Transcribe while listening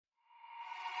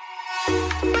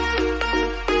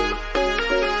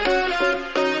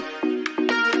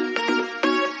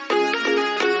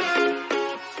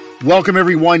Welcome,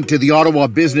 everyone, to the Ottawa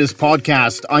Business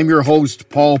Podcast. I'm your host,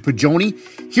 Paul Pagioni.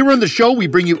 Here on the show, we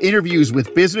bring you interviews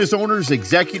with business owners,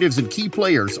 executives, and key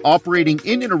players operating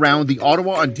in and around the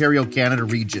Ottawa, Ontario, Canada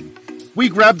region. We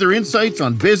grab their insights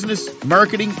on business,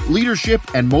 marketing, leadership,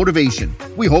 and motivation.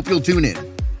 We hope you'll tune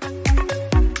in.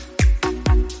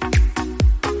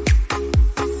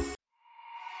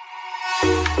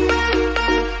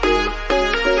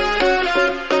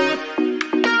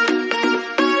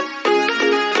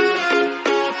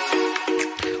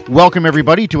 Welcome,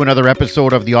 everybody, to another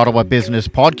episode of the Ottawa Business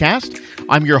Podcast.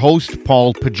 I'm your host,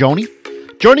 Paul Pagioni.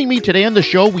 Joining me today on the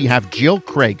show, we have Jill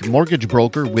Craig, mortgage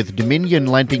broker with Dominion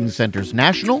Lending Centres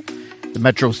National, the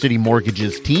Metro City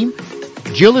Mortgages team.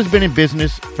 Jill has been in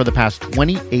business for the past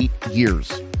 28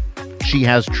 years. She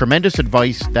has tremendous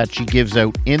advice that she gives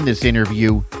out in this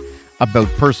interview about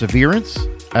perseverance,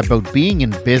 about being in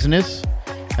business,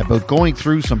 about going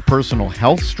through some personal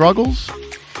health struggles,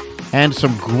 and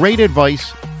some great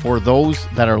advice for those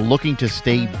that are looking to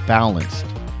stay balanced.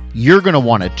 You're going to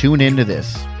want to tune into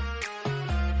this.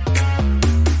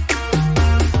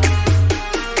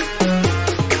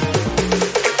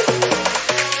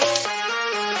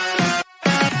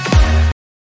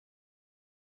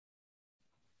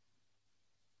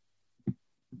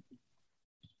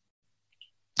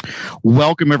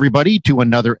 Welcome, everybody, to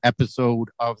another episode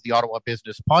of the Ottawa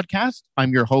Business Podcast.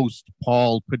 I'm your host,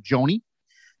 Paul Pagioni.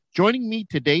 Joining me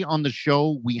today on the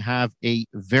show, we have a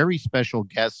very special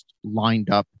guest lined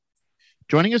up.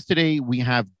 Joining us today, we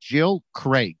have Jill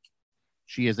Craig.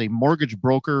 She is a mortgage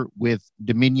broker with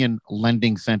Dominion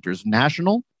Lending Centres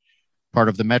National, part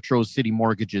of the Metro City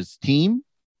Mortgages team.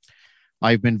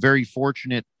 I've been very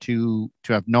fortunate to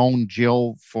have known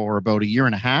Jill for about a year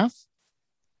and a half.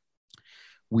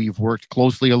 We've worked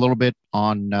closely a little bit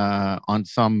on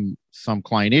some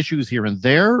client issues here and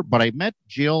there, but I met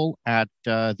Jill at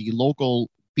the local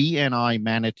BNI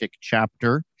Manotick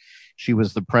chapter. She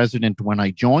was the president when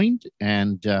I joined,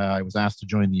 and I was asked to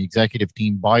join the executive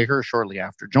team by her shortly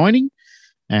after joining,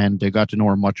 and I got to know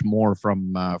her much more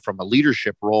from a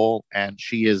leadership role. And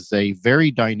she is a very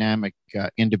dynamic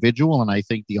individual, and I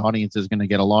think the audience is going to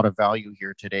get a lot of value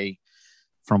here today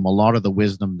from a lot of the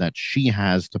wisdom that she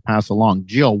has to pass along.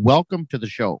 Jill, welcome to the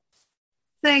show.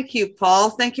 Thank you,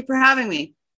 Paul. Thank you for having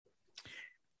me.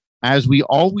 As we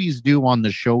always do on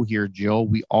the show here, Jill,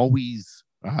 we always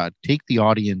take the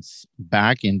audience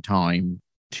back in time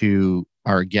to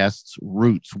our guests'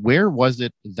 roots. Where was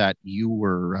it that you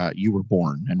were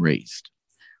born and raised?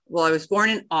 Well, I was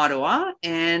born in Ottawa,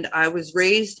 and I was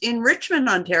raised in Richmond,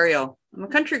 Ontario. I'm a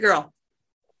country girl.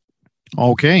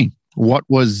 Okay. What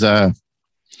was the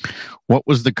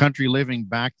country living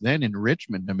back then in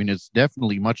Richmond? I mean, it's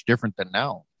definitely much different than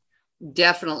now.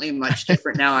 Definitely much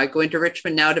different now. I go into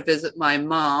Richmond now to visit my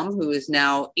mom, who is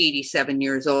now 87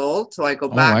 years old. So I go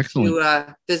back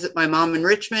to visit my mom in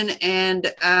Richmond,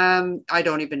 and I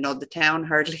don't even know the town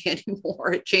hardly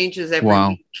anymore. It changes every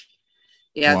week.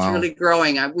 Yeah, it's really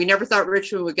growing. We never thought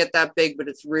Richmond would get that big, but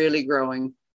it's really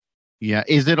growing. Yeah.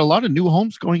 Is it a lot of new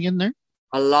homes going in there?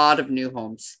 A lot of new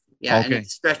homes. Yeah, okay. And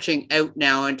it's stretching out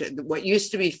now into what used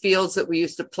to be fields that we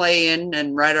used to play in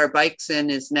and ride our bikes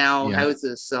in is now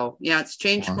houses. So yeah, it's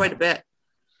changed quite a bit.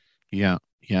 Yeah,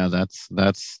 that's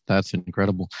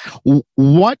incredible.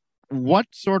 What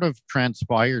sort of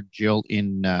transpired, Jill,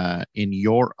 in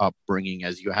your upbringing,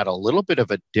 as you had a little bit of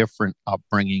a different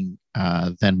upbringing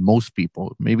than most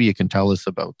people? Maybe you can tell us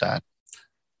about that.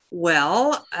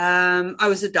 Well, I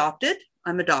was adopted.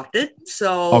 I'm adopted.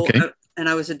 So. Okay. And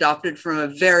I was adopted from a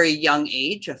very young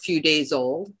age, a few days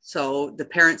old. So the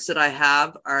parents that I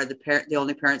have are the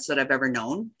only parents that I've ever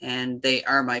known. And they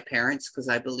are my parents because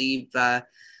I believe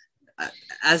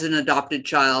as an adopted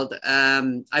child,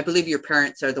 I believe your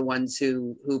parents are the ones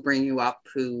who bring you up,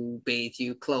 who bathe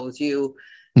you, clothe you,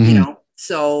 you know.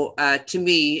 So to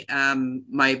me,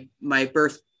 my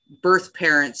birth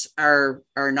parents are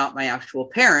not my actual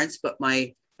parents, but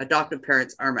my adoptive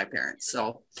parents are my parents.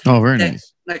 So, very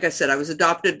nice. Like I said, I was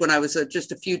adopted when I was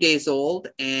just a few days old,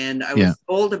 and I was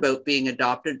told about being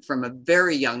adopted from a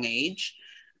very young age.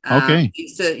 Okay.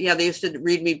 They used to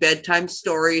read me bedtime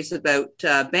stories about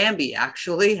Bambi,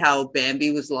 actually, how Bambi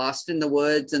was lost in the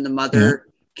woods and the mother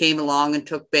came along and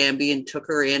took Bambi and took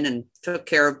her in and took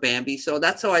care of Bambi. So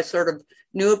that's how I sort of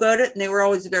knew about it. And they were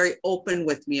always very open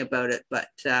with me about it. But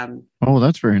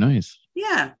that's very nice.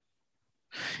 Yeah.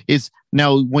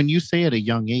 Now, when you say at a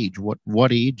young age,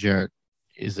 what age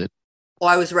is it? Well,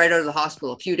 I was right out of the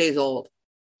hospital, a few days old.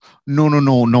 No.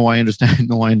 I understand.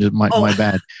 No, I understand. My Oh,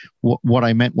 bad. What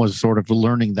I meant was sort of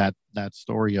learning that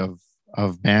story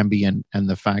of Bambi and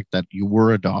the fact that you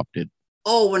were adopted.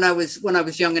 oh, when I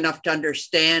was young enough to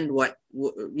understand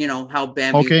how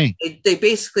Bambi, Okay. they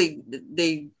basically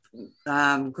they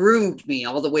groomed me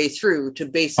all the way through to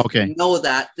Okay. basically know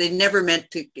that they never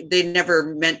meant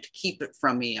to keep it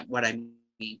from me. What I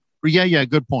mean. Yeah. Yeah.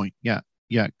 Good point. Yeah.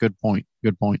 Yeah. Good point.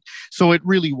 Good point. So it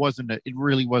really wasn't. It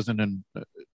really wasn't an.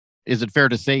 Is it fair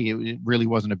to say it really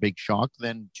wasn't a big shock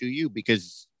then to you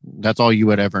because that's all you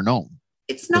had ever known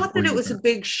It's was not were that it your was a parents?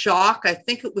 big shock. I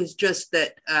think it was just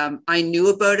that I knew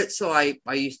about it, so I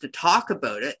used to talk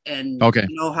about it. And Okay.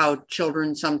 you know how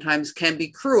children sometimes can be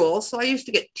cruel, so I used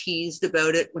to get teased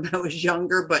about it when I was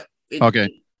younger, but it Okay.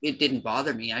 it didn't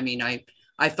bother me. I mean,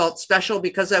 I felt special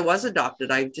because I was adopted.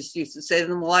 I just used to say to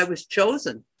them, "Well, I was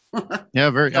chosen." Yeah.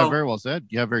 So Very well said.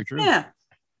 Yeah. Very true. yeah,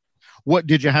 What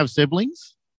did you have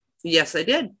siblings? yes, I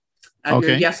did.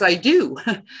 Okay. Yes, I do.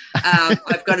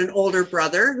 I've got an older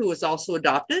brother who was also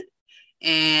adopted,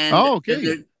 and Oh,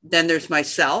 okay. then there's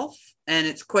myself, and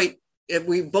it's quite.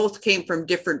 We both came from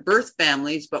different birth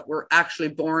families, but we're actually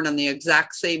born on the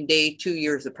exact same day, 2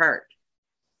 years apart.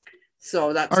 So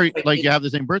All that's right. quite Like you have the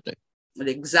same birthday.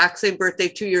 the exact same birthday,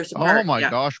 2 years Oh apart. my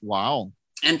Yeah, gosh. Wow.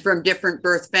 and from different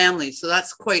birth families, so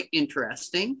that's quite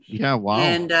interesting. Yeah. Wow.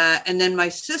 And then my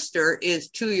sister is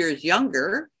 2 years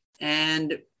younger,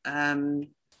 and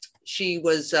she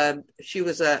was a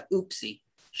oopsie.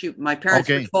 My parents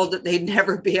were Okay. told that they'd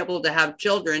never be able to have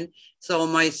children, so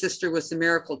my sister was the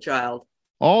miracle child.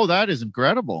 Oh, that is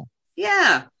incredible.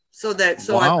 Yeah. So I've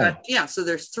Wow. got, yeah. So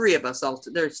there's three of us all.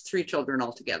 There's three children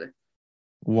altogether.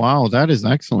 Wow. That is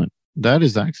excellent. That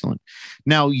is excellent.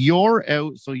 Now you're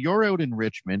out. So you're out in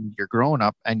Richmond. You're growing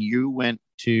up, and you went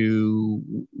to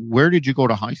where did you go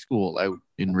to high school out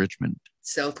in Richmond?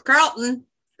 South Carlton,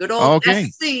 good old Okay.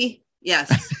 SC. Yes.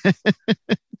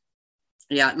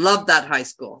 Yeah. Love that high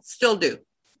school. Still do.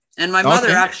 And my mother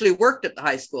Okay. actually worked at the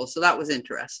high school, so that was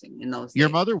interesting in those Your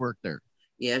days. mother worked there.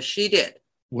 Yes, she did.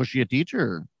 Was she a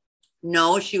teacher?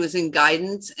 No, she was in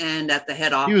guidance and at the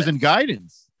head She was in office.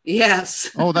 guidance.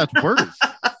 Yes. Oh, that's worse.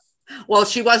 Well,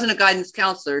 she wasn't a guidance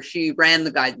counselor. She ran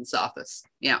the guidance office.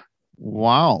 Yeah.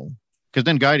 Wow. Because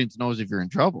then guidance knows if you're in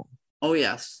trouble. Oh,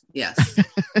 yes. Yes.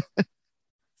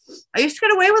 I used to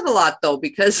get away with a lot though,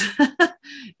 because,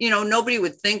 nobody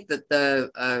would think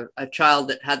that a child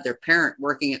that had their parent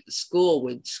working at the school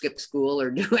would skip school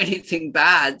or do anything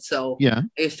bad. So Yeah.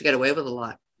 I used to get away with a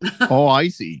lot. Oh, I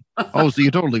see. Oh, so you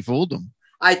totally fooled them.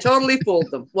 I totally fooled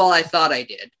them. Well, I thought I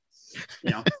did, you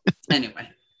know, anyway.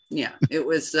 Yeah, it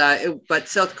was, but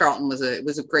South Carlton was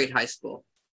a great high school.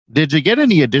 Did you get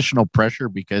any additional pressure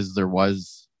because there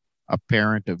was a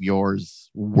parent of yours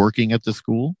working at the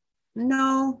school?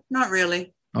 No, not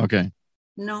really. Okay.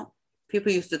 No.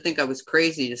 People used to think I was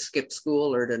crazy to skip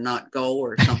school or to not go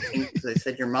or something. They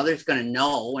said, your mother's going to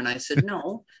know. And I said,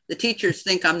 no, the teachers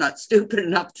think I'm not stupid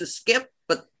enough to skip,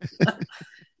 but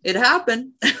it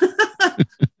happened. I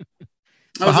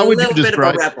So was a how would you little bit of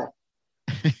a describe rebel.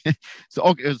 so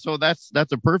okay, so that's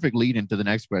a perfect lead into the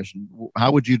next question.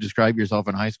 How would you describe yourself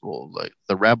in high school? Like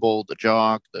the rebel, the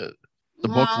jock, the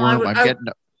Well, bookworm? I'm getting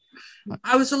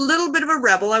I was a little bit of a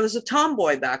rebel. I was a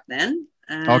tomboy back then.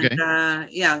 And okay.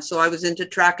 yeah, so I was into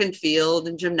track and field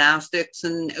and gymnastics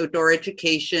and outdoor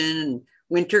education and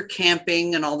winter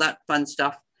camping and all that fun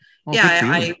stuff. Oh, Yeah, good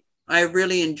for you. I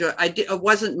really enjoy. I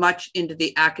wasn't much into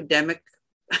the academic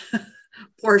Yeah.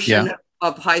 portion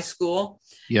of high school,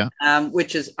 Yeah.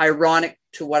 which is ironic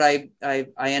to what I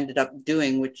ended up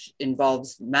doing, which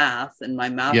involves math. And my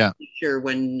math Yeah. teacher,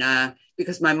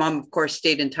 because my mom, of course,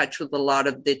 stayed in touch with a lot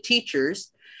of the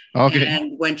teachers. Okay.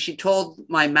 And when she told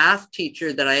my math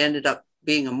teacher that I ended up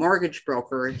being a mortgage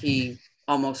broker, he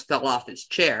almost fell off his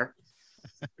chair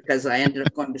because I ended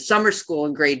up going to summer school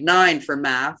in grade 9 for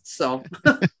math. So,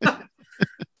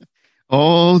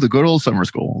 Oh, the good old summer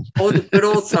school. oh, the good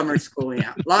old summer school.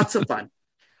 Yeah. Lots of fun.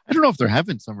 I don't know if they're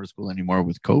having summer school anymore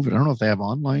with COVID. I don't know if they have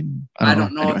online. I I don't know.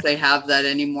 don't know Anyway, if they have that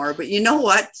anymore, but you know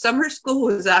what? Summer school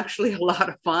was actually a lot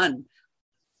of fun.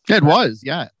 it was.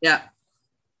 Yeah. Yeah.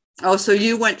 Oh, so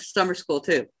you went to summer school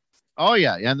too? Oh,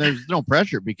 yeah. And there's no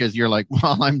pressure because you're like,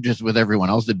 well, I'm just with everyone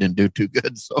else that didn't do too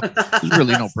good. So there's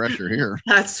really no pressure here.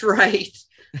 That's right.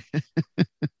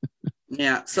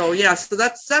 Yeah. So yeah. So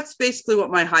that's basically what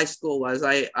my high school was.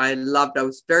 I loved. I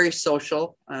was very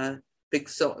social.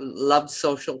 Loved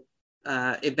social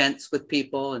events with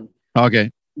people and Okay.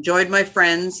 enjoyed my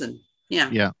friends and yeah.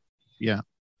 Yeah. Yeah.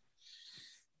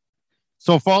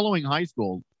 So following high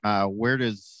school, where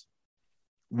does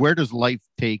life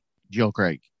take Jill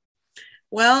Craig?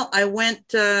 Well, I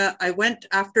went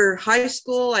after high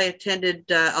school. I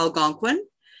attended Algonquin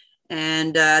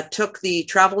and took the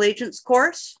travel agents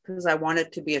course because I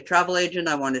wanted to be a travel agent.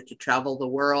 I wanted to travel the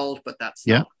world, but that's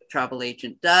Yeah. not what a travel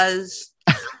agent does.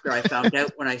 After I found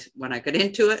out when I got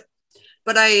into it.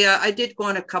 But I did go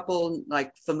on a couple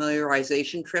like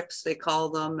familiarization trips, they call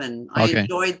them, and I Okay.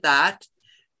 enjoyed that.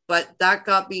 But that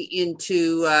got me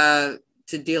into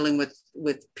to dealing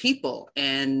with people,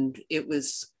 and it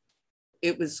was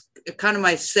kind of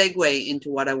my segue into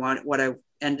what I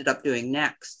ended up doing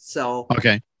next. So,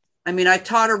 Okay. I mean, I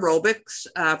taught aerobics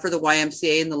for the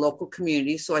YMCA in the local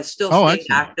community, so I still Oh, stayed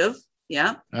excellent. active.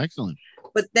 Yeah. Excellent.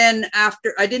 But then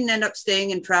after I didn't end up staying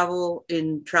in travel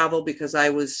because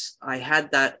I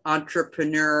had that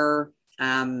entrepreneur,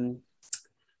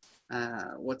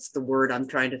 what's the word I'm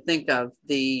trying to think of?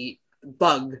 The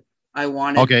bug. I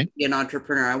wanted Okay. to be an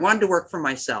entrepreneur. I wanted to work for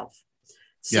myself.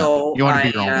 Yeah. So You want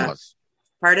to be your own boss.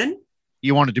 Pardon?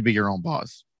 You wanted to be your own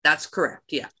boss. That's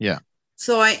correct. Yeah. Yeah.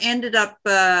 So I ended up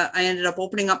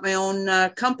opening up my own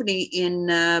company in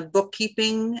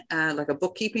bookkeeping, like a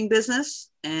bookkeeping business,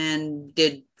 and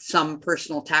did some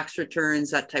personal tax returns,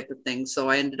 that type of thing. So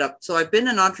I've been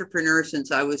an entrepreneur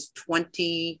since I was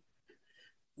 20.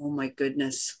 Oh my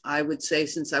goodness. I would say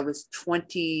since I was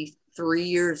 23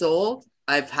 years old,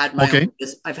 Okay.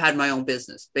 I've had my own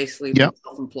business, basically Yep. been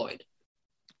self-employed.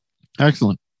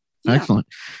 Excellent. Yeah. Excellent.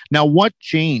 Now, what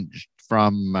changed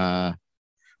from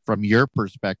your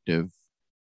perspective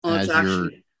Well,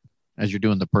 as you're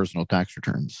doing the personal tax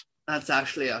returns? that's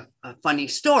actually a funny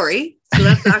story. So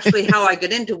that's actually how I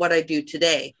got into what I do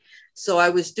today. So I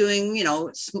was doing,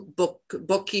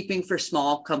 bookkeeping for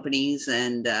small companies,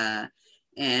 and a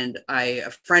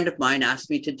friend of mine asked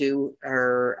me to do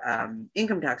her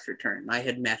income tax return. I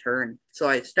had met her, and so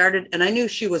I started, and I knew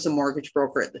she was a mortgage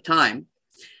broker at the time.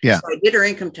 Yeah. So I did her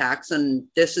income tax, and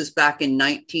this is back in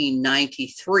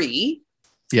 1993.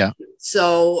 Yeah.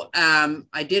 So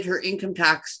I did her income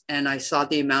tax, and I saw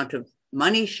the amount of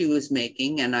money she was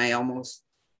making, and I almost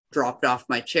dropped off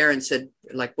my chair and said,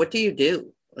 like, what do you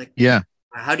do? Like, Yeah.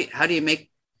 how do you make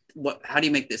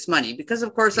this money? Because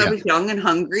of course I Yeah. was young and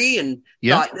hungry and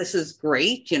Yeah. thought, this is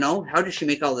great. How does she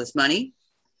make all this money?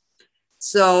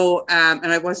 So,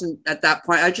 and I wasn't at that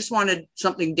point, I just wanted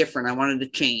something different. I wanted to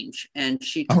change. And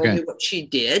she told Okay. me what she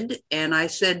did. And I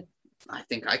said, I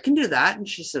think I can do that. And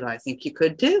she said, I think you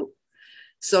could too.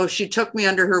 So she took me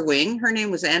under her wing. Her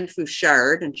name was Anne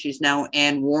Fouchard, and she's now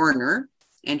Anne Warner.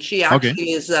 And she actually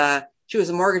she was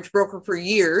a mortgage broker for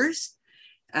years.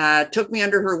 Took me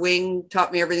under her wing,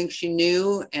 taught me everything she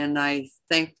knew, and I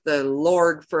thank the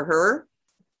Lord for her.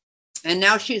 And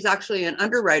now she's actually an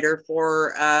underwriter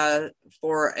for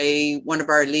one of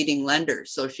our leading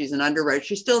lenders. So she's an underwriter.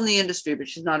 She's still in the industry, but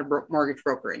she's not a mortgage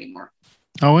broker anymore.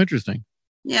 Oh, interesting.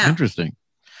 Yeah. Interesting.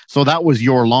 So that was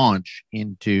your launch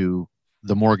into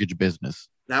the mortgage business.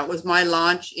 That was my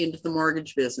launch into the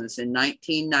mortgage business in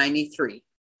 1993.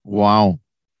 Wow.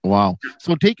 Wow.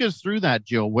 So take us through that,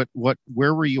 Jill.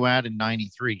 Where were you at in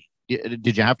 93?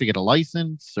 Did you have to get a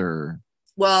license or?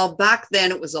 Well, back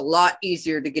then it was a lot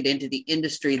easier to get into the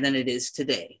industry than it is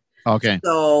today. Okay.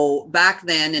 So back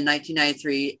then in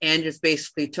 1993, Anne just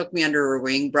basically took me under her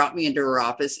wing, brought me into her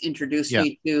office, introduced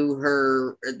me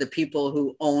to the people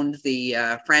who owned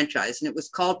the franchise. And it was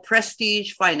called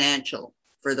Prestige Financial,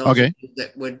 for those of you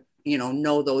that would,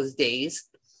 know those days.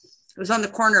 It was on the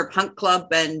corner of Hunt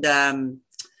Club and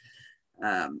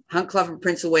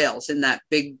Prince of Wales in that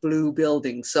big blue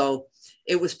building. So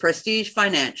it was Prestige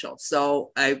Financial.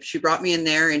 So she brought me in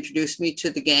there, introduced me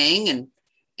to the gang,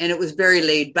 and it was very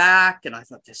laid back. And I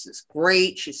thought, this is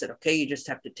great. She said, okay, you just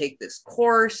have to take this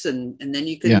course and then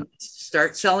you can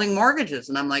start selling mortgages.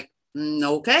 And I'm like,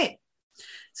 okay.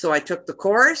 So I took the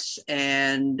course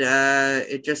and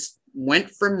it just went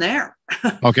from there.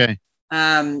 Okay.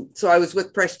 So I was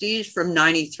with Prestige from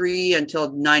 93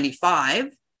 until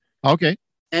 95. Okay.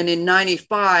 And in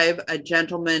 95, a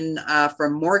gentleman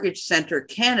from Mortgage Center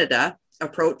Canada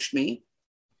approached me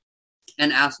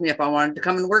and asked me if I wanted to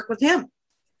come and work with him.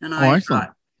 And I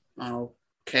thought,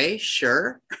 okay,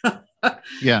 sure.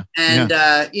 Yeah. And,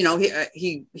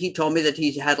 he told me that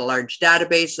he had a large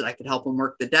database that I could help him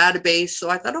work the database. So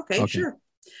I thought, okay, sure.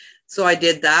 So I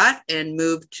did that and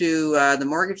moved to the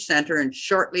Mortgage Center. And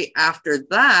shortly after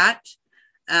that,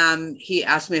 he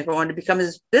asked me if I wanted to become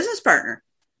his business partner.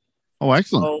 Oh,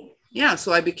 excellent.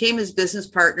 So I became his business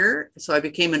partner. So I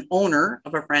became an owner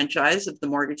of a franchise of the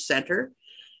Mortgage Center.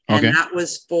 And that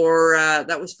was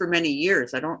for many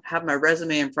years. I don't have my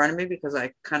resume in front of me because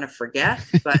I kind of forget,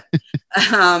 but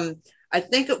I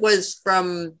think it was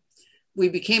from we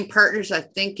became partners, I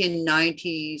think, in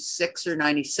 96 or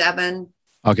 97.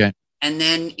 Okay. And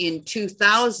then in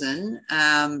 2000,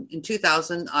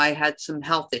 I had some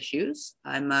health issues.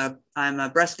 I'm a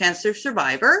breast cancer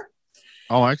survivor.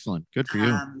 Oh, excellent. Good for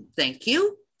you. Thank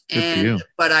you. Good for you.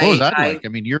 But what was that like? I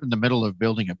mean, you're in the middle of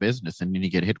building a business and then you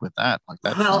get hit with that. Like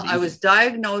that. Well, I was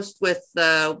diagnosed with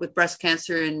breast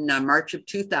cancer in March of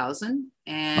 2000.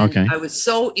 And I was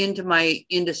so into my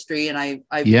industry, and I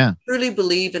truly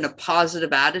believe in a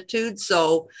positive attitude.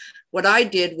 So what I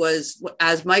did was,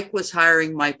 as Mike was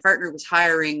hiring, my partner was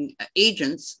hiring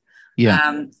agents.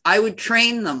 I would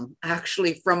train them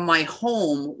actually from my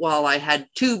home while I had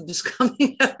tubes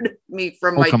coming out of me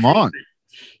from my treatment.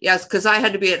 Yes, because I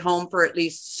had to be at home for at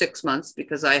least 6 months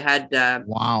because I had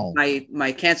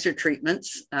my cancer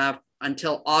treatments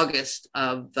until August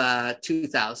of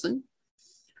 2000.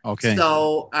 Okay.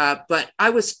 So, but I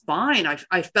was fine.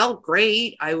 I felt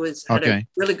great. I had a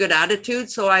really good attitude.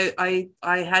 So I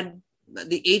had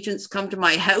the agents come to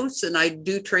my house and I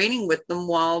do training with them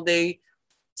while they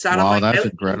sat on my couch. Wow, that's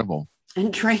incredible.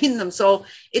 And train them. So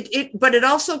but it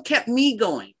also kept me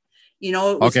going. You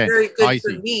know, it was very good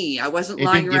for me. I wasn't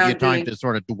lying around. It didn't give you time to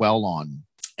sort of dwell on.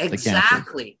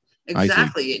 Exactly.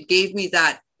 It gave me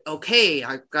that, okay,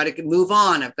 I've got to move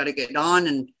on. I've got to get on.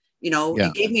 And,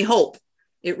 it gave me hope.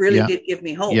 It really did give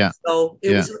me hope. So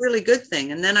it was a really good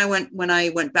thing. And then when I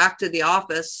went back to the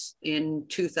office in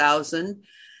 2000,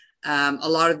 a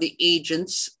lot of the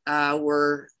agents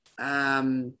were,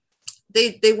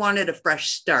 they wanted a fresh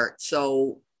start.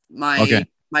 So my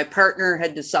partner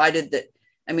had decided that,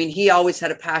 I mean, he always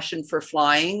had a passion for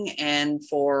flying and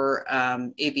for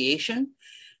aviation.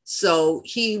 So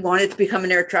he wanted to become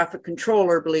an air traffic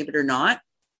controller, believe it or not.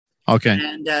 Okay.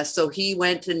 And so he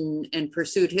went and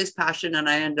pursued his passion, and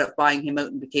I ended up buying him out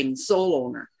and became the sole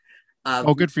owner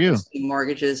of good for you.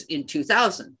 Mortgages in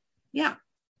 2000. Yeah.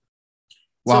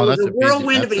 Wow, so it was a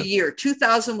whirlwind of a year.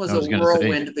 2000 was a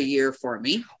whirlwind of a year for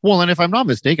me. Well, and if I'm not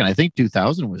mistaken, I think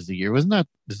 2000 was the year. Is that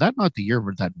not the year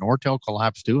where that Nortel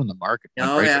collapsed too in the market?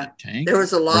 Oh, yeah. There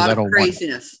was a lot of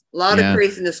craziness. A lot of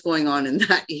craziness going on in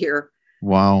that year.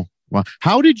 Wow. Well,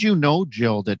 how did you know,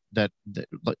 Jill, that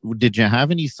did you have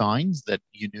any signs that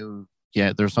you knew,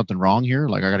 there's something wrong here?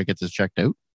 Like, I got to get this checked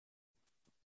out?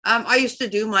 I used to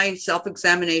do my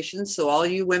self-examinations. So all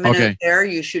you women out there,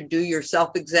 you should do your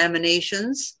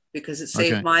self-examinations because it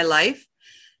saved my life.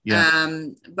 Yeah.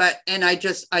 And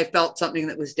I felt something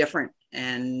that was different.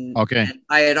 And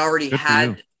I had already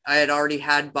had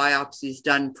biopsies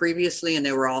done previously and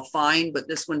they were all fine, but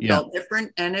this one felt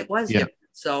different and it was different.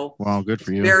 So wow, good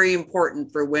for you. Very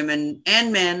important for women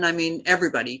and men. I mean,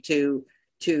 everybody to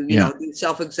do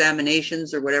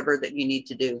self-examinations or whatever that you need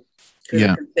to do because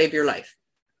it can save your life.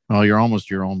 Well, you're almost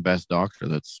your own best doctor.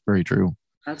 That's very true.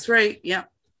 That's right. Yeah.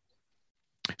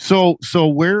 So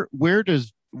where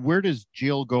does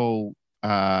Jill go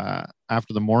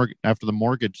after the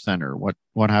mortgage center? What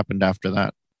happened after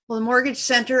that? Well, the mortgage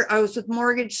center, I was with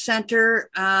Mortgage Center,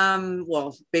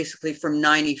 basically from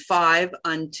 95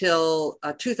 until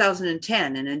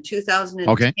 2010. And in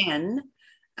 2010,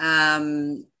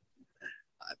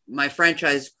 my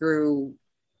franchise grew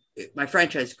at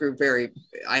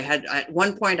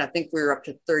one point, I think we were up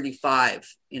to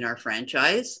 35 in our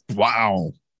franchise.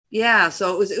 Wow. Yeah.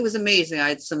 So it was amazing. I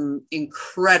had some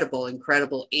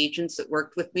incredible agents that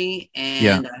worked with me,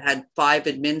 and I had 5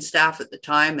 admin staff at the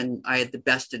time, and I had the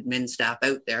best admin staff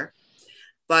out there.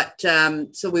 But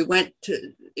so we went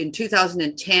in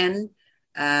 2010,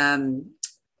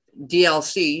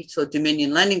 DLC, so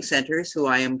Dominion Lending Centers, who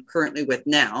I am currently with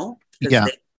now.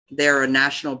 They're a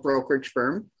national brokerage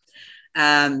firm.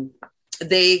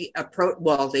 They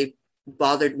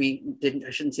bothered me. I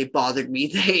shouldn't say bothered me.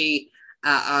 They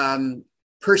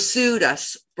pursued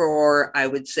us for, I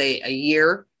would say, a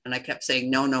year. And I kept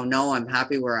saying, no, I'm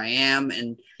happy where I am.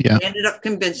 And they ended up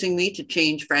convincing me to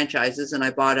change franchises. And I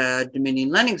bought a Dominion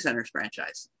Lending Centers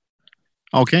franchise.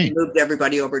 Okay. And moved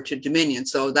everybody over to Dominion.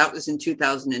 So that was in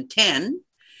 2010.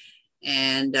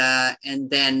 And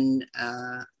then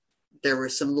there were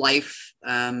some life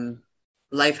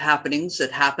happenings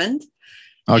that happened.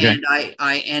 Okay. And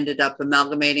I ended up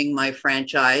amalgamating my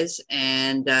franchise,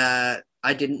 and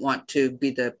I didn't want to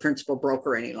be the principal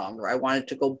broker any longer. I wanted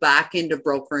to go back into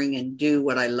brokering and do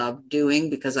what I love doing,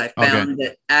 because I found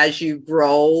that as you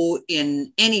grow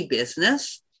in any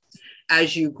business,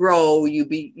 as you grow,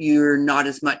 you're not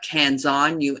as much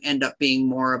hands-on. You end up being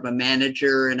more of a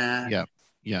manager and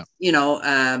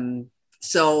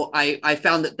so I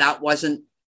found that wasn't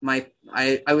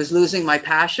I was losing my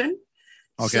passion.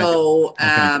 Okay. So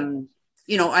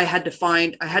I had to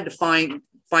find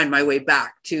my way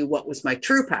back to what was my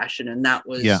true passion. And that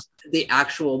was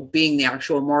being the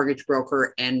actual mortgage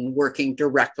broker and working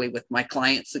directly with my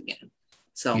clients again.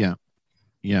 So, so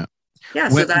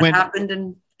that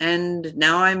happened. And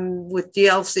now I'm with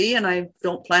DLC and I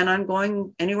don't plan on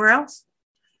going anywhere else.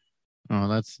 Oh,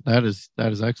 that is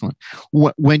excellent.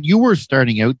 When you were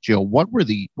starting out, Jill, what were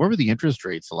the interest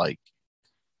rates like?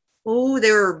 Oh,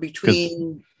 they were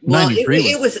between. Well,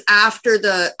 it was after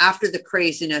the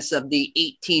craziness of the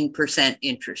 18%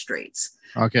 interest rates.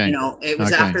 Okay. It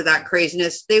was after that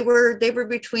craziness. They were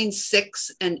between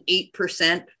 6 and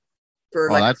 8% for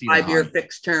like a 5-year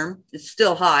fixed term. It's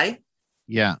still high.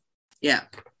 Yeah. Yeah.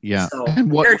 Yeah. So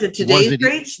compared to today's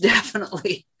rates,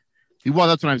 definitely. Well,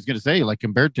 that's what I was going to say. Like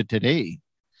compared to today.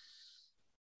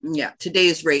 Yeah,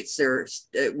 today's rates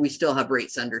we still have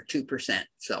rates under 2%.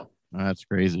 So that's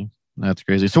crazy. That's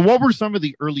crazy. So what were some of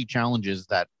the early challenges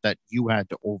that you had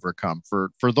to overcome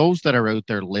for those that are out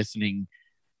there listening?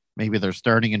 Maybe they're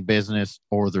starting in business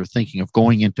or they're thinking of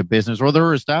going into business or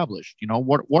they're established.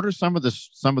 What are some of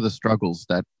the struggles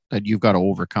that you've got to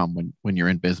overcome when you're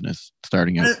in business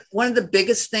starting out? One of the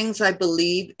biggest things I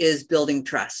believe is building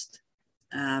trust.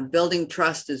 Building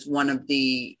trust is one of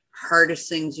the hardest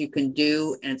things you can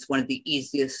do, and it's one of the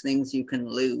easiest things you can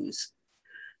lose.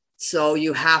 So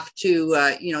you have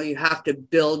to, you have to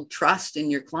build trust in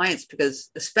your clients, because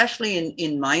especially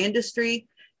in my industry,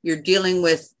 you're dealing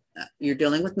with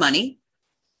money.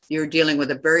 You're dealing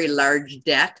with a very large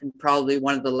debt, and probably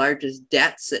one of the largest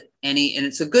debts and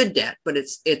it's a good debt, but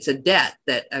it's a debt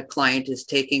that a client is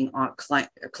taking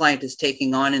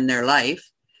on in their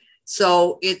life.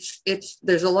 So it's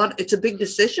a big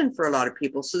decision for a lot of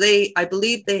people. So I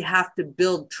believe they have to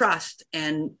build trust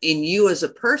in you as a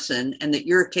person, and that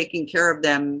you're taking care of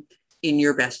them in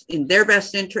their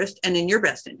best interest and in your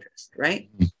best interest. Right.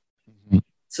 Mm-hmm.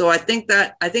 So I think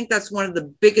that's one of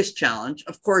the biggest challenge.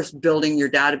 Of course, building your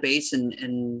database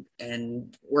and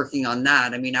working on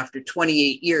that. I mean, after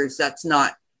 28 years, that's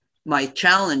not my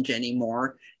challenge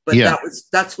anymore. But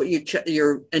that's what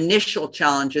your initial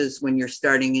challenges when you're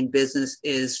starting in business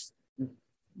is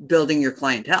building your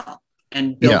clientele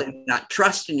and building that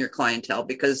trust in your clientele,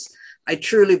 because I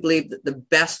truly believe that the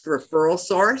best referral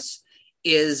source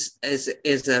is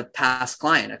a past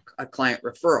client, a client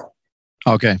referral.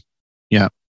 Okay. Yeah.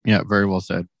 Yeah. Very well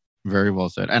said. Very well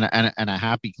said. And a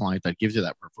happy client that gives you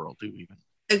that referral too, even.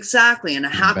 Exactly. And a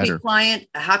happy client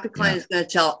is going to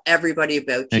tell everybody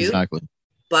about you. Exactly.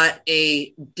 But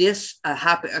a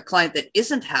client that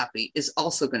isn't happy is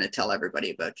also going to tell everybody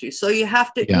about you. So you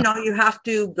have to, you have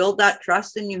to build that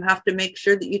trust, and you have to make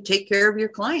sure that you take care of your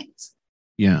clients.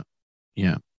 Yeah.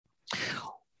 Yeah.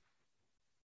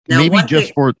 Now,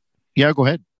 go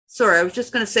ahead. Sorry, I was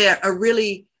just going to say a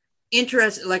really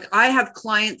interesting, like I have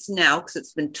clients now, because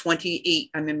it's been 28,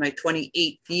 I'm in my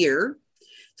 28th year.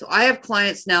 So I have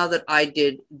clients now that I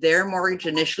did their mortgage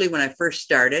initially when I first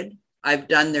started. I've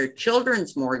done their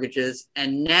children's mortgages,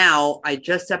 and now I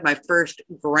just have my first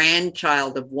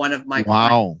grandchild of one of my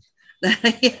clients.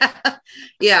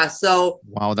 Yeah. So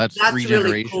wow, that's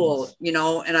really cool,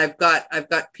 and I've got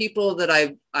people that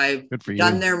I've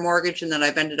done their mortgage, and then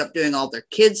I've ended up doing all their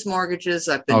kids' mortgages.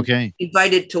 I've been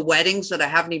invited to weddings that I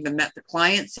haven't even met the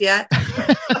clients yet.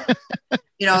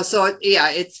 So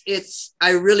it's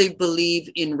I really believe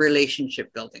in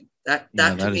relationship building. That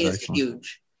to me is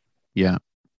huge. Yeah.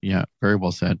 Yeah, very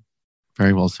well said.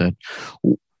 Very well said.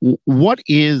 What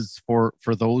is, for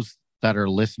those that are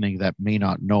listening that may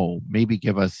not know, maybe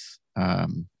give us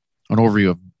an overview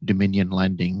of Dominion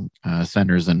Lending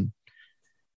Centers and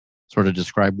sort of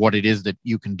describe what it is that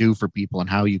you can do for people and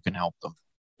how you can help them.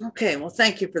 Okay, well,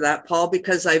 thank you for that, Paul,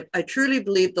 because I truly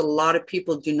believe that a lot of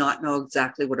people do not know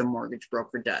exactly what a mortgage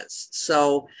broker does.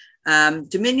 So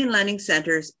Dominion Lending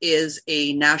Centers is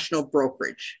a national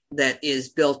brokerage that is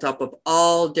built up of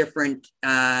all different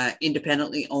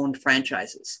independently owned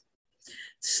franchises.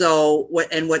 So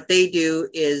what they do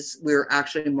is, we're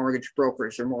actually mortgage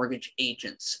brokers or mortgage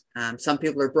agents. Some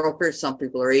people are brokers, some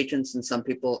people are agents, and some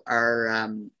people are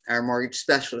mortgage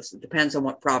specialists. It depends on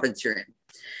what province you're in.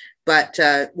 But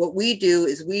what we do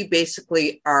is we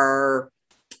basically are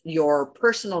your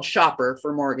personal shopper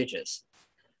for mortgages.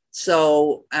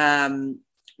 So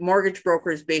mortgage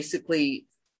brokers basically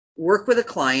work with a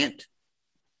client.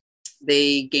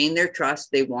 They gain their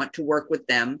trust. They want to work with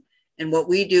them. And what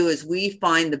we do is we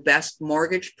find the best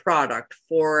mortgage product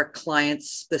for a client's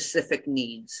specific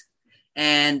needs.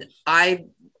 And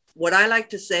what I like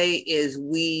to say is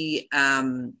we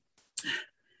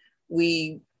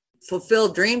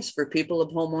fulfill dreams for people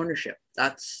of home ownership.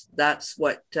 That's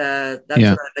what Yeah.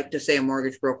 I like to say a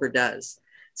mortgage broker does.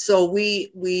 So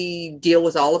we deal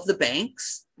with all of the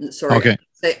banks. Sorry, I Okay.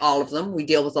 should say all of them. We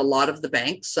deal with a lot of the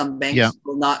banks. Some Yeah. banks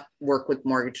will not work with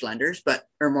mortgage lenders, but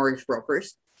or mortgage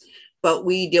brokers. But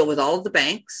we deal with all of the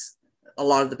banks, a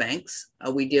lot of the banks.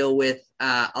 We deal with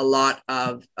a lot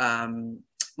of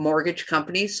mortgage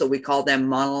companies, so we call them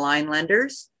monoline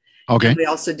lenders. And Okay. we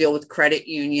also deal with credit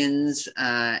unions,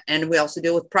 and we also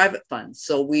deal with private funds.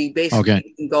 So we Okay.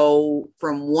 basically can go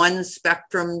from one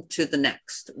spectrum to the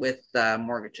next with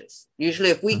mortgages. Usually,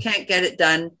 if we can't get it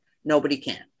done, nobody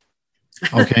can.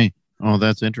 Okay. Oh,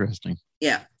 that's interesting.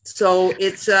 Yeah. So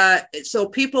it's so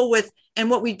people with, and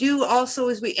what we do also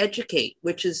is we educate,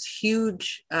 which is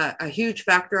huge, a huge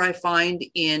factor I find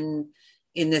in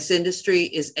this industry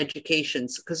is education,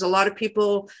 because a lot of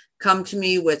people come to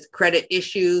me with credit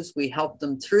issues. We help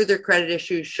them through their credit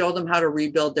issues, show them how to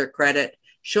rebuild their credit,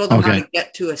 show them how Okay. to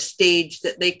get to a stage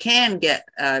that they can get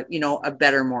a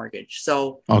better mortgage.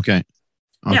 So Okay.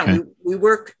 yeah, Okay. we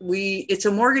work, it's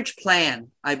a mortgage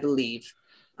plan, I believe.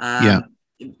 Yeah.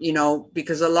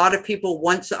 Because a lot of people,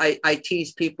 once I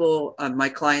tease people, my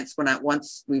clients,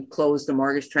 once we've closed the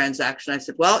mortgage transaction, I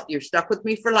said, well, you're stuck with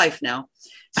me for life now.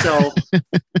 So,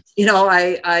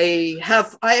 I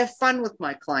have fun with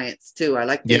my clients too.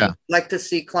 I Yeah. like to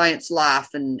see clients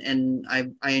laugh, and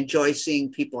I enjoy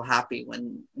seeing people happy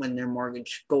when their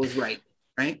mortgage goes right.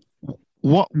 Right.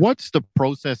 What's the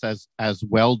process as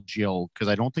well, Jill? Because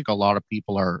I don't think a lot of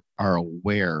people are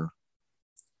aware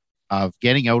of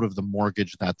getting out of the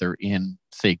mortgage that they're in,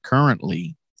 say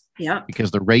currently, Yeah.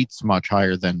 because the rate's much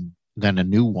higher than a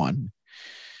new one.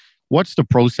 What's the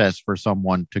process for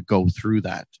someone to go through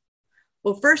that?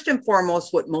 Well, first and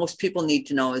foremost, what most people need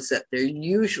to know is that they're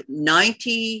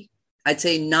usually I'd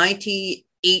say 98%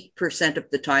 of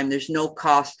the time, there's no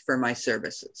cost for my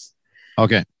services.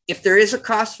 Okay. If there is a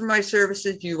cost for my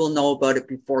services, you will know about it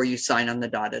before you sign on the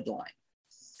dotted line.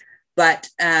 But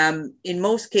in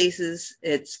most cases,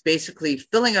 it's basically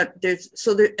filling out.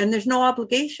 There's no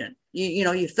obligation.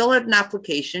 You fill out an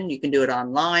application. You can do it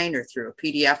online or through a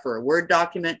PDF or a Word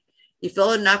document. You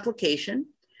fill out an application.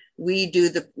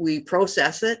 We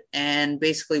process it and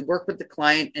basically work with the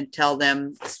client and tell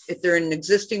them if they're in an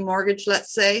existing mortgage,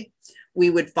 let's say, we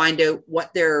would find out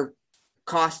what their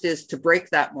cost is to break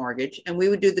that mortgage, and we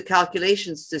would do the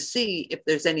calculations to see if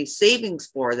there's any savings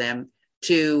for them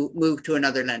to move to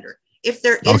another lender. If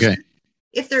there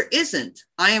isn't,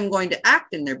 I am going to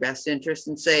act in their best interest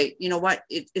and say, you know what,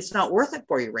 it's not worth it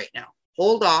for you right now.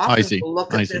 Hold off. I see. We'll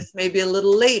look at this maybe a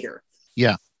little later.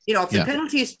 Yeah. If the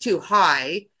penalty is too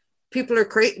high, people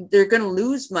they're going to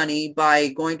lose money by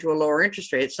going to a lower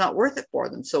interest rate. It's not worth it for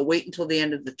them. So wait until the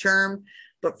end of the term.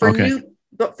 But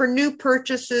for new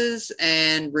purchases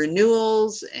and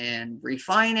renewals and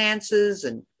refinances,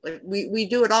 and we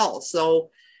do it all. So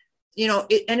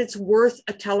and it's worth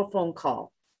a telephone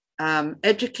call.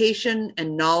 Education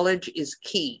and knowledge is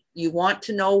key. You want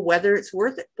to know whether it's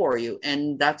worth it for you.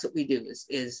 And that's what we do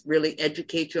is really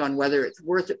educate you on whether it's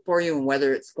worth it for you and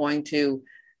whether it's going to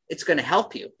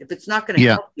help you. If it's not going to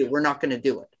help you, we're not going to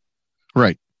do it.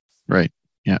 Right. Right.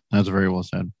 Yeah. That's very well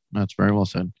said.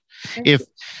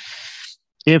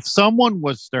 If someone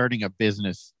was starting a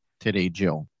business today,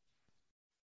 Jill,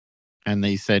 and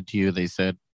they said,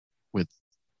 with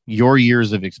your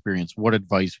years of experience, what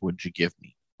advice would you give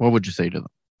me? What would you say to them?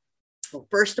 Well,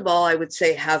 first of all, I would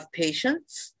say have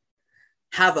patience,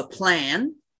 have a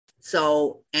plan.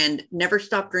 And never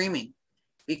stop dreaming,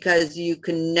 because you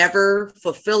can never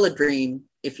fulfill a dream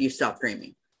if you stop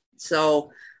dreaming.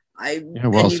 So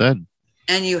well said.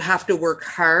 And you have to work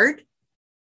hard,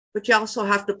 but you also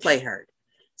have to play hard.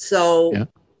 So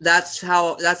that's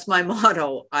my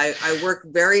motto. I work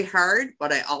very hard,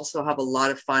 but I also have a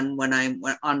lot of fun when I'm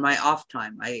on my off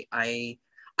time.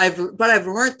 I've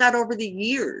learned that over the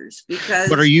years, because.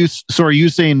 But are you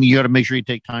saying you got to make sure you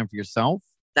take time for yourself?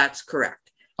 That's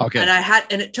correct. Okay.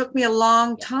 And it took me a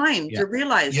long time to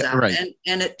realize that. Right.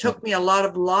 And it took me a lot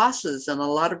of losses and a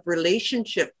lot of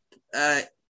relationship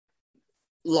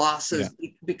losses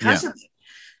because of it.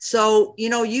 So,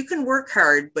 you can work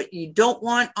hard, but you don't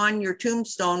want on your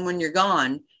tombstone when you're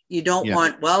gone, you don't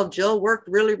want, well, Jill worked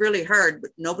really, really hard, but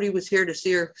nobody was here to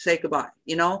see her say goodbye,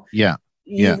 Yeah.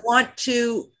 You want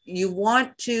to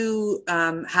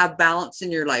have balance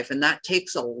in your life, and that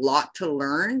takes a lot to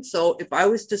learn. So if I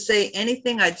was to say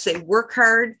anything, I'd say work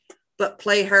hard, but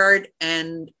play hard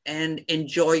and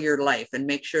enjoy your life, and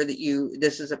make sure that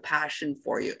this is a passion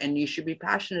for you, and you should be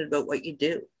passionate about what you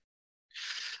do.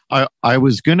 I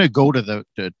was going to go to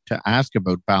ask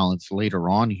about balance later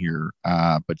on here,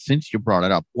 but since you brought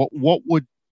it up, what would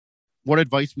what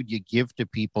advice would you give to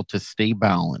people to stay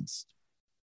balanced?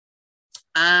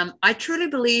 I truly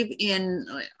believe in.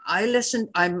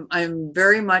 I'm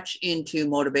very much into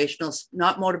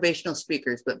not motivational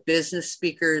speakers, but business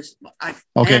speakers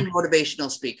and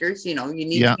motivational speakers. You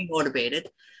need to be motivated.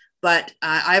 But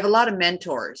I have a lot of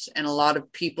mentors and a lot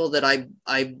of people that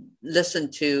I listen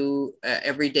to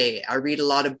every day. I read a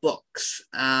lot of books.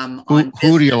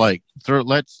 Who do you like? So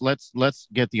let's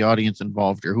get the audience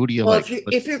involved here. Who do you like?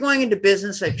 If you're going into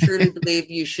business, I truly believe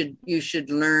you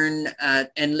should learn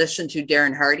and listen to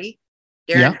Darren Hardy.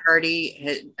 Darren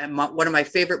Hardy. One of my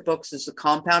favorite books is The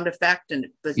Compound Effect, and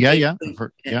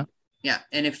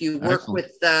and if you work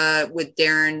with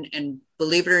Darren, and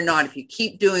believe it or not, if you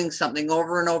keep doing something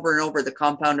over and over and over, the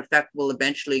compound effect will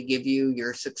eventually give you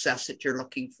your success that you're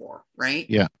looking for, right?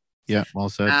 Yeah, well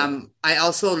said. I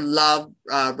also love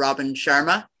Robin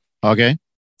Sharma. Okay.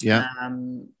 Yeah.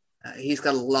 He's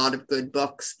got a lot of good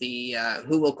books. The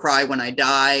Who Will Cry When I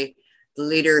Die, The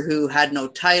Leader Who Had No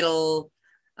Title,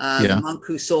 The Monk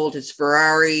Who Sold His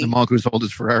Ferrari. The Monk Who Sold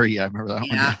His Ferrari. Yeah, I remember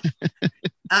that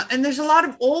one. And there's a lot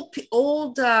of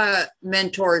old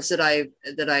mentors that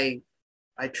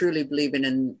I truly believe in,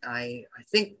 and I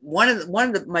think one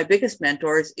of my biggest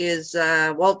mentors is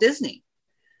Walt Disney.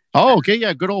 Oh, okay,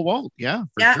 yeah, good old Walt, yeah,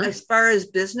 sure. As far as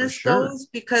business goes,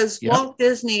 because Walt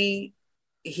Disney,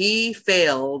 he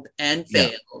failed and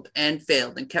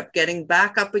kept getting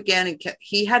back up again, and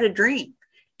he had a dream,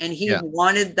 and he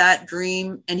wanted that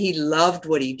dream, and he loved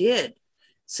what he did.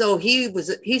 So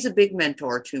he's a big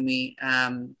mentor to me,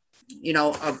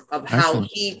 of how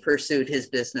he pursued his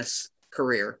business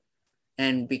career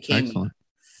and became.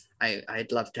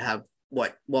 I'd love to have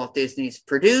what Walt Disney's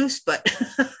produced, but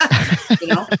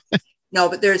no,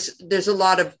 but there's a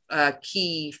lot of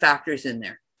key factors in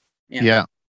there. Yeah,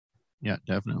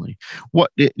 definitely.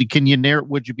 What can you narrow?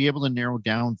 Would you be able to narrow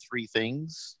down 3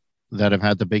 things that have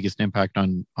had the biggest impact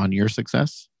on your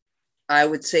success? I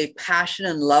would say passion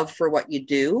and love for what you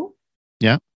do.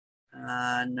 Yeah.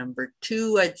 Number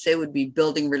 2, I'd say would be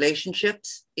building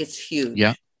relationships. It's huge.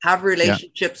 Yeah. Have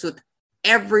relationships with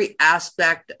every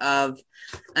aspect of,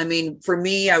 for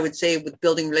me, I would say with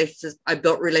building relationships, I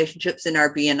built relationships in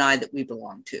our BNI that we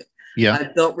belong to. Yeah. I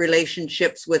built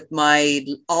relationships with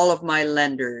all of my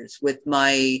lenders, with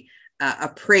my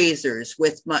appraisers,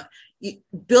 with my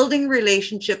building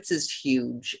relationships is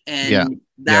huge. And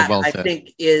I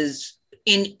think is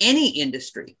in any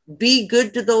industry. Be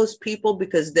good to those people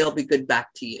because they'll be good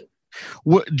back to you.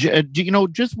 What,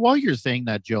 just while you're saying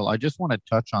that, Jill, I just want to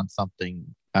touch on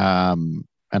something. And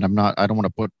I don't want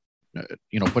to put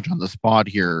you on the spot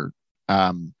here.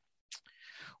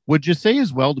 Would you say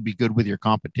as well to be good with your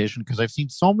competition? Because I've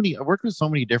worked with so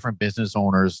many different business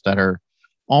owners that are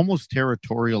almost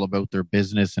territorial about their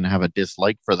business and have a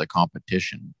dislike for the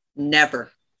competition.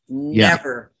 Never.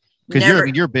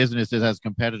 Because your business is as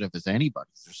competitive as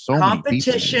anybody's. There's so many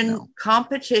people.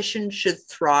 Competition should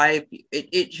thrive.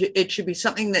 It should be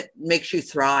something that makes you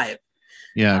thrive.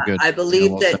 Yeah, good. I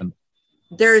believe that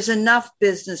there's enough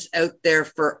business out there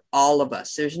for all of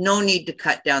us. There's no need to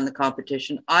cut down the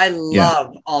competition. I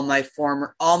love all my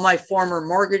former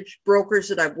mortgage brokers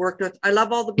that I've worked with. I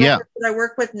love all the brokers that I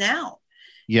work with now.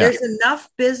 Yeah. There's enough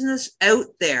business out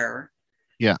there.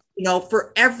 Yeah.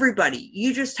 For everybody.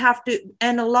 You just have to,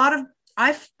 and a lot of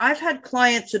I've had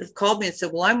clients that have called me and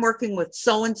said, well, I'm working with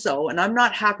so-and-so and I'm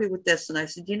not happy with this. And I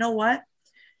said, you know what?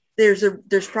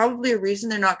 There's probably a reason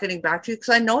they're not getting back to you, because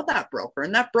I know that broker,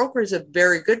 and that broker is a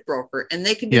very good broker, and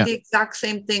they can do the exact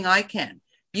same thing I can.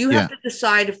 You have to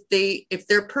decide if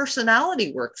their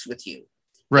personality works with you.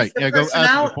 Right. Yeah. Go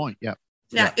ask the point. Yeah.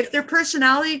 Yeah. If their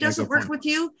personality doesn't work with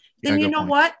you, then you know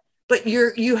what? But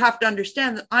you have to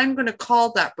understand that I'm going to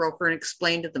call that broker and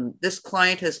explain to them, this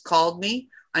client has called me.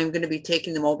 I'm going to be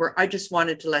taking them over. I just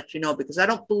wanted to let you know, because I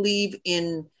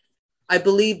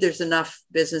believe there's enough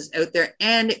business out there,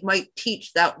 and it might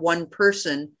teach that one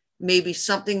person maybe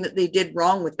something that they did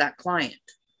wrong with that client.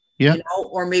 Yeah.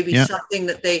 Or maybe something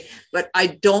that but I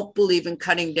don't believe in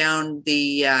cutting down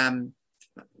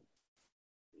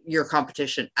your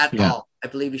competition at all. I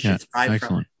believe you should thrive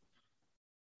from it.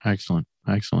 Excellent.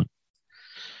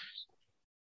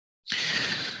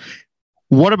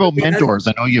 What about mentors?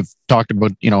 I know you've talked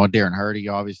about, Darren Hardy,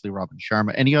 obviously Robin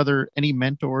Sharma. Any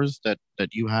mentors that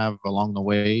you have along the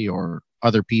way, or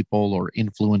other people or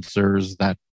influencers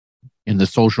that in the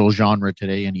social genre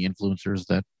today, any influencers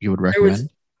that you would recommend?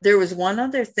 There was one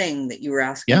other thing that you were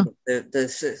asking, the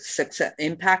success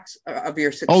impacts of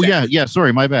your success. Oh, yeah.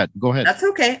 Sorry, my bad. Go ahead. That's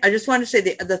okay. I just wanted to say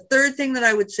the third thing that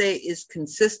I would say is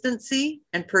consistency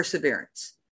and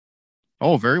perseverance.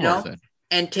 Oh, very well said.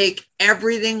 and take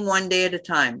everything one day at a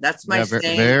time. That's my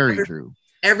saying. Very true.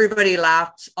 Everybody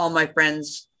laughs. All my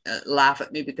friends laugh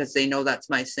at me because they know that's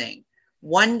my saying.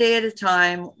 One day at a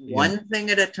time, one thing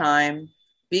at a time.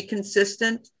 Be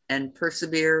consistent and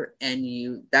persevere, and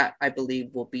that I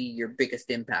believe will be your biggest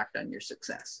impact on your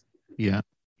success. Yeah.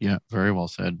 Very well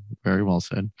said. Very well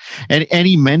said. And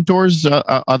any mentors,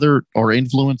 other or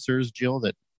influencers, Jill?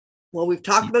 Well, we've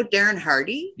talked about Darren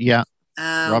Hardy. Yeah.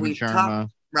 Robin Sharma.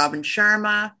 Robin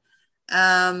Sharma.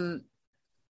 I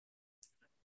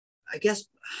guess.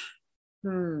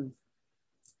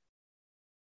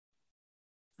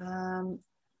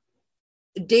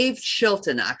 Dave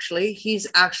Chilton, actually. He's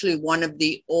actually one of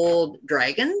the old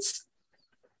dragons.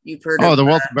 You've heard of the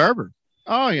Wealthy Barber.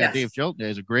 Oh, yeah. Yes. Dave Chilton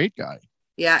is a great guy.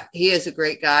 Yeah, he is a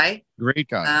great guy. Great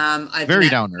guy. Very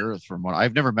down to earth from what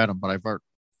I've never met him, but I've heard.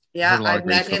 I've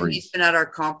met him. He's been at our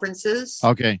conferences.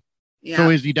 Okay. Yeah. So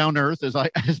is he down to earth as I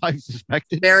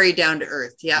suspected? Very down to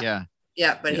earth. Yeah.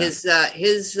 But his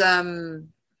the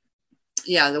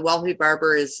Wealthy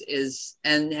Barber is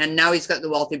and now he's got the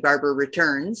Wealthy Barber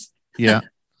Returns. Yeah.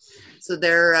 So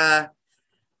they're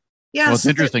well, it's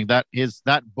interesting that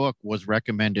that book was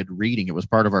recommended reading. It was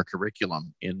part of our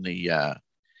curriculum in the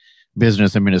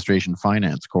business administration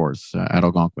finance course at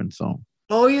Algonquin. So.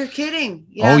 Oh, you're kidding!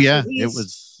 Yeah,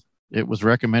 it was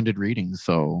recommended reading.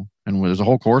 So, and there's a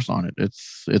whole course on it.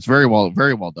 It's very well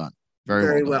done.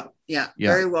 Very well. Yeah.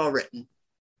 Very well written.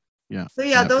 Yeah. So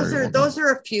those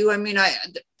are a few. I mean,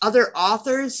 other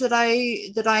authors that I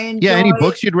enjoy. Yeah. Any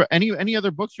books any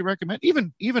other books you recommend?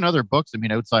 Even other books. I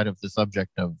mean, outside of the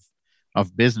subject of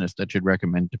business that you'd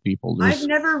recommend to people. I've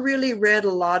never really read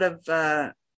a lot of.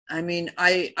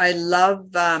 I love.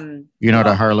 You're not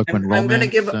a Harlequin romance. I'm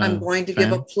going to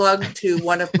give a plug to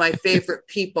one of my favorite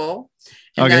people,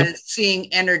 and that is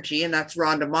Seeing Energy, and that's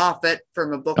Rhonda Moffat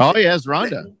from a book. Oh yes,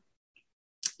 Rhonda.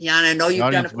 Yeah, and I know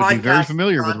you've done a podcast. Be very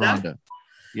familiar with Rhonda.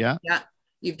 Yeah. Yeah,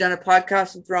 you've done a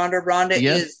podcast with Rhonda. Rhonda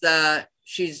is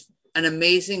she's an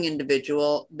amazing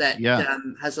individual that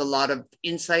has a lot of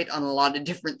insight on a lot of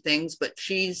different things. But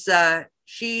she's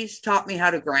taught me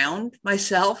how to ground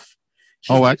myself.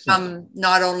 She's become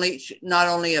not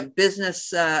only a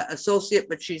business associate,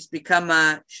 but she's become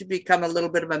a little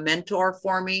bit of a mentor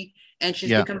for me, and she's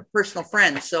become a personal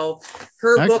friend. So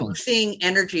her book, Seeing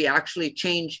Energy, actually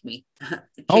changed me.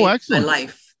 Changed my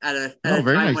life at a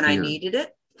time when I needed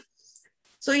it.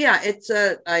 So it's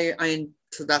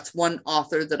so that's one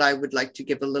author that I would like to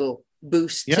give a little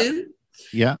boost to.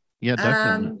 Yeah,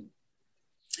 definitely.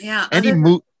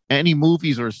 Any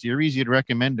movies or series you'd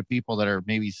recommend to people that are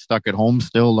maybe stuck at home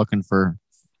still looking for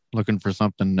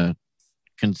something to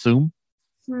consume?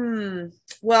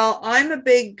 Well, I'm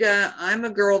a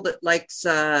girl that likes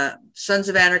Sons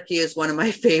of Anarchy is one of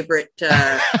my favorite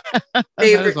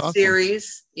awesome.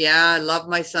 Series. Yeah, I love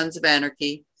my Sons of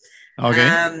Anarchy.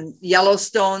 Okay.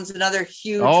 Yellowstone's another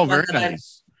huge one. Very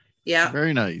nice.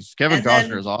 Very nice. Kevin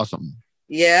Costner is awesome.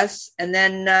 Yes. And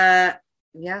then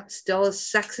still as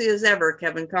sexy as ever,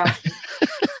 Kevin Costner.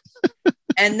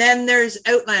 And then there's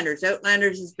Outlanders.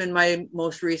 Outlanders has been my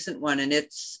most recent one, and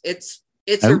it's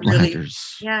a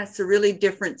really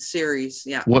different series.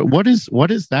 Yeah. What is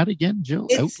that again, Jill?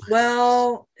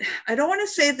 Well, I don't want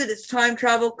to say that it's time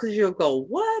travel because you'll go,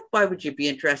 what? Why would you be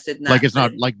interested in that? Like it's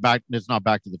not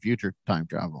Back to the Future time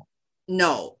travel.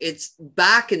 No, it's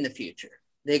back in the future.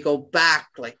 They go back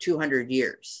like 200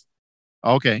 years.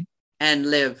 Okay.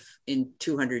 And live in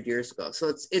 200 years ago.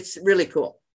 So it's really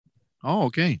cool. Oh,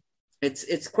 okay.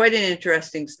 It's quite an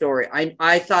interesting story.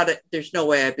 I thought there's no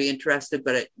way I'd be interested,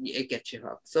 but it gets you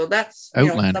hooked. So that's some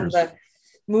of the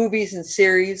movies and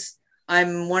series.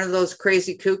 I'm one of those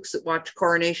crazy kooks that watch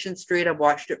Coronation Street. I've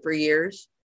watched it for years.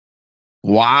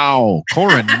 Wow.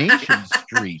 Coronation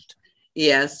Street.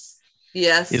 Yes.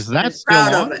 Is that still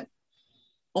proud on? of it.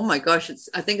 Oh my gosh.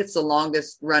 I think it's the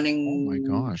longest running. Oh my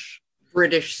gosh.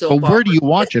 British soap. But where do you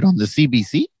watch it? On the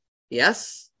CBC?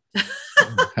 Yes.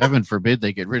 Heaven forbid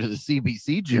they get rid of the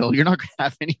CBC, Jill. You're not going to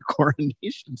have any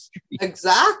Coronation Street.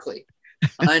 Exactly.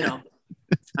 I know.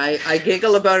 I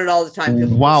giggle about it all the time.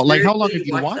 People wow. Like how long have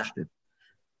you watched it?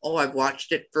 Oh, I've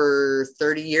watched it for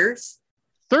 30 years.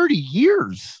 30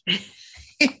 years?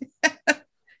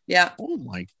 Yeah. Oh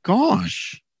my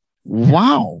gosh.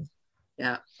 Wow.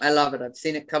 Yeah. I love it. I've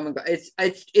seen it come and go.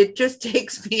 It just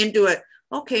takes me into it.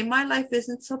 Okay, my life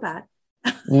isn't so bad.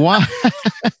 Wow.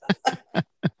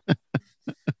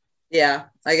 Yeah,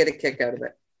 I get a kick out of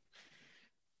it.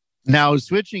 Now,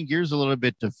 switching gears a little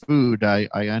bit to food, I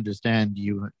understand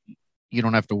you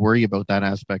don't have to worry about that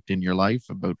aspect in your life.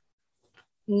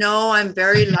 No, I'm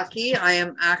very lucky. I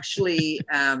am actually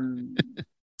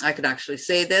I can actually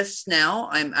say this now.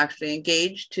 I'm actually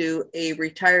engaged to a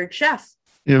retired chef.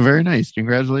 Yeah, very nice.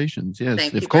 Congratulations. Yes.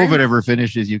 Thank If you very COVID much. ever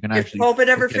finishes, you can If actually. COVID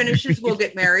ever finishes, we'll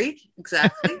get married.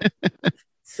 Exactly.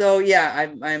 So yeah,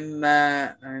 I'm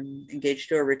engaged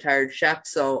to a retired chef.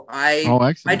 So Oh, I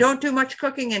excellent. don't do much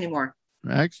cooking anymore.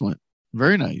 Excellent.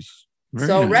 Very nice. Very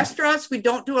So nice. restaurants, we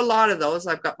don't do a lot of those.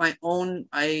 I've got my own.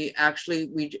 We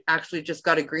actually just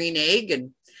got a green egg,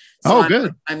 and so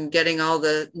good. I'm getting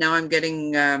I'm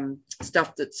getting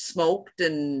stuff that's smoked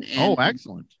and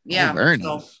excellent. Yeah, very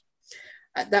so nice.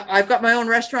 I've got my own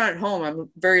restaurant at home. I'm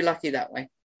very lucky that way.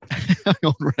 My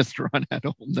own restaurant at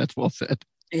home. That's well said.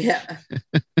 Yeah.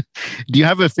 Do you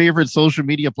have a favorite social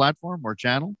media platform or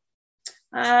channel?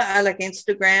 I like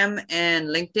Instagram and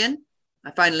LinkedIn.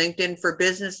 I find LinkedIn for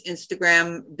business,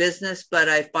 Instagram business, but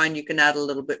I find you can add a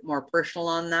little bit more personal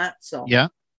on that. So yeah.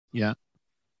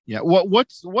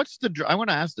 What's the? I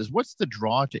want to ask this. What's the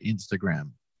draw to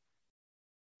Instagram?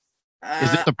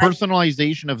 Is it the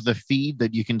personalization of the feed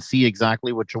that you can see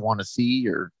exactly what you want to see,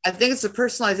 or? I think it's the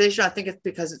personalization. I think it's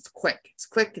because it's quick. It's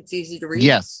quick. It's easy to read.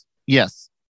 Yes.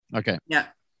 Okay. Yeah.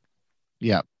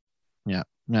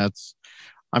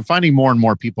 I'm finding more and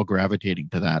more people gravitating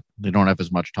to that. They don't have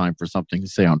as much time for something to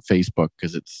say on Facebook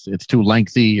because it's too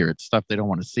lengthy, or it's stuff they don't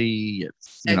want to see.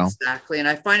 It's exactly. And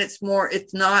I find it's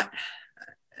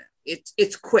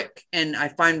quick. And I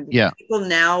find people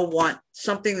now want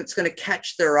something that's going to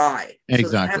catch their eye.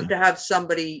 Exactly. So they have to have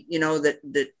somebody,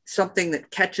 that something that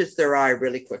catches their eye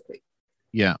really quickly.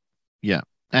 Yeah.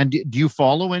 And do you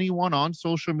follow anyone on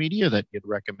social media that you'd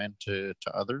recommend to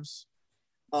others?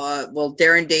 Well,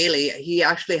 Darren Daly, he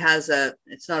actually has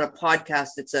it's not a podcast.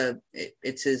 It's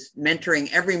his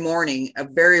mentoring every morning, a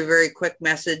very, very quick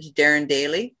message, Darren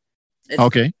Daly.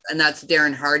 Okay. And that's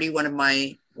Darren Hardy, one of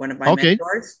my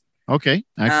mentors. Okay.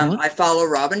 Excellent. I follow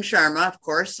Robin Sharma, of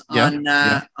course, on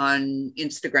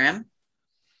Instagram.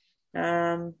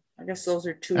 I guess those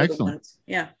are two of the ones.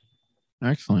 Yeah.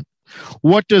 Excellent.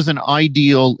 What does an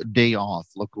ideal day off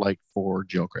look like for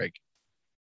Jill Craig?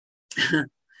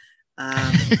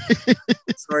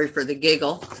 Sorry for the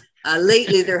giggle.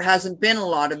 Lately, there hasn't been a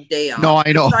lot of day off. No,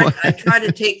 I know. I try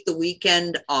to take the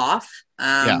weekend off.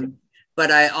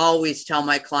 But I always tell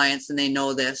my clients, and they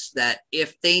know this, that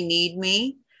if they need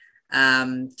me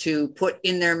to put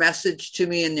in their message to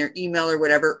me in their email or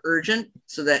whatever, urgent,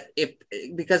 so that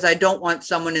because I don't want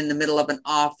someone in the middle of an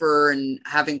offer and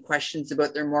having questions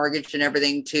about their mortgage and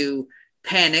everything to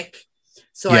panic.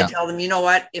 So I tell them, you know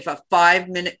what, if a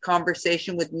 5-minute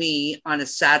conversation with me on a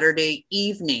Saturday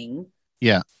evening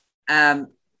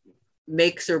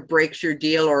makes or breaks your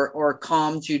deal or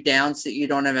calms you down so that you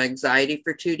don't have anxiety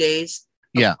for 2 days,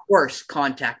 of course,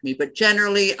 contact me. But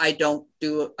generally, I don't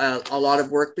do a lot of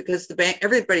work because the bank,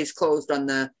 everybody's closed on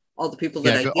all the people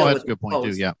that I deal with. That's a good point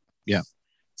too. Yeah.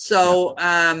 So,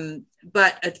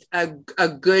 but a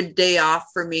good day off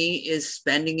for me is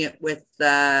spending it with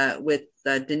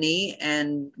Denis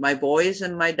and my boys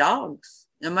and my dogs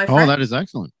and my friends. Oh, that is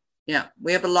excellent. Yeah,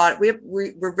 we have a lot.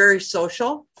 We're very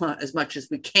social, as much as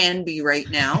we can be right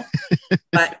now,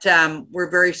 but we're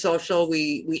very social.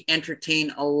 We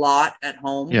entertain a lot at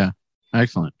home. Yeah,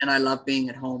 excellent. And I love being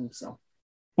at home. So,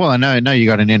 well, I know you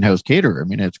got an in-house caterer. I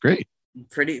mean, it's great.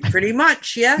 Pretty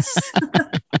much, yes.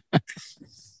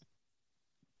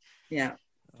 Yeah.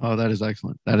 Oh, that is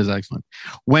excellent. That is excellent.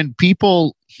 When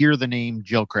people hear the name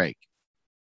Jill Craig,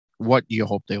 what do you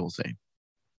hope they will say?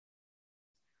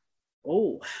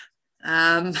 Oh,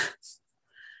 I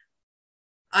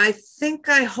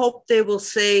hope they will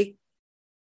say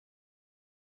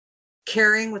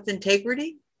caring with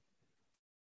integrity.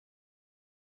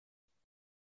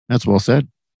 That's well said.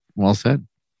 Well said.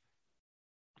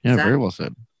 Yeah, very well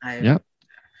said.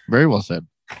 Very well said.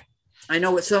 I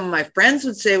know what some of my friends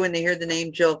would say when they hear the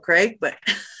name Jill Craig, but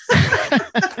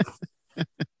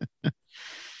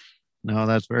no,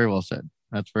 that's very well said.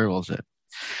 That's very well said.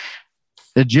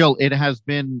 Jill, it has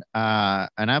been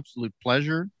an absolute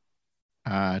pleasure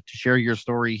to share your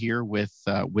story here with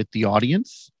the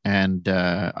audience, and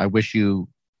I wish you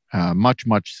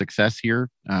much success here,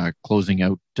 closing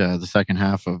out the second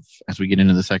half as we get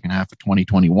into the second half of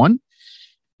 2021,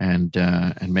 and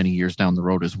many years down the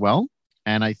road as well.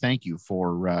 And I thank you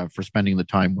for spending the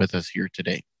time with us here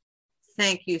today.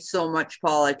 Thank you so much,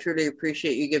 Paul. I truly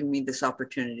appreciate you giving me this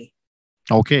opportunity.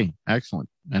 Okay, excellent,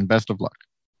 and best of luck.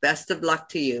 Best of luck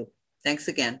to you. Thanks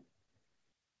again.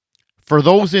 For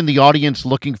those in the audience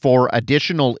looking for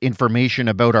additional information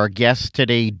about our guest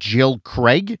today, Jill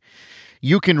Craig,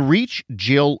 you can reach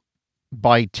Jill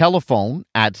by telephone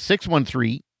at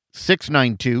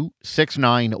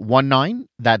 613-692-6919.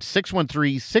 That's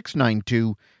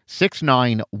 613-692-6919.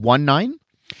 6919.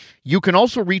 You can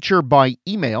also reach her by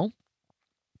email,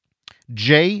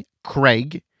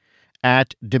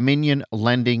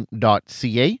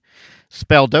 jcraig@dominionlending.ca.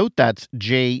 Spelled out, that's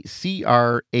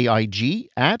JCRAIG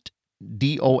at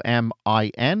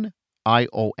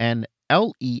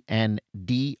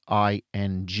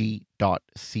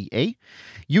DOMINIONLENDING.ca.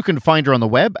 You can find her on the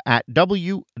web at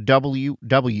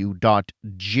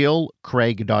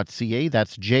www.jillcraig.ca.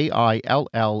 That's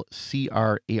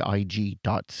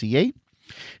JILLCRAIG.ca.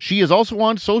 She is also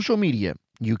on social media.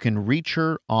 You can reach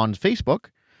her on Facebook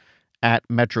at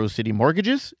Metro City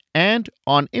Mortgages and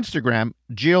on Instagram,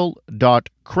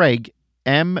 jill.craig,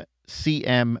 MCMPREZ.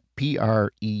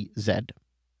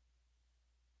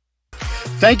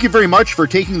 Thank you very much for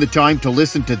taking the time to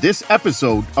listen to this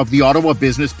episode of the Ottawa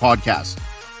Business Podcast.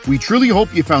 We truly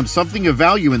hope you found something of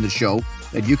value in the show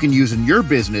that you can use in your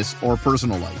business or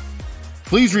personal life.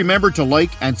 Please remember to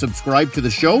like and subscribe to the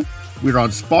show. We're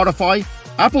on Spotify,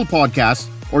 Apple Podcasts,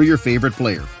 or your favorite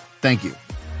player. Thank you.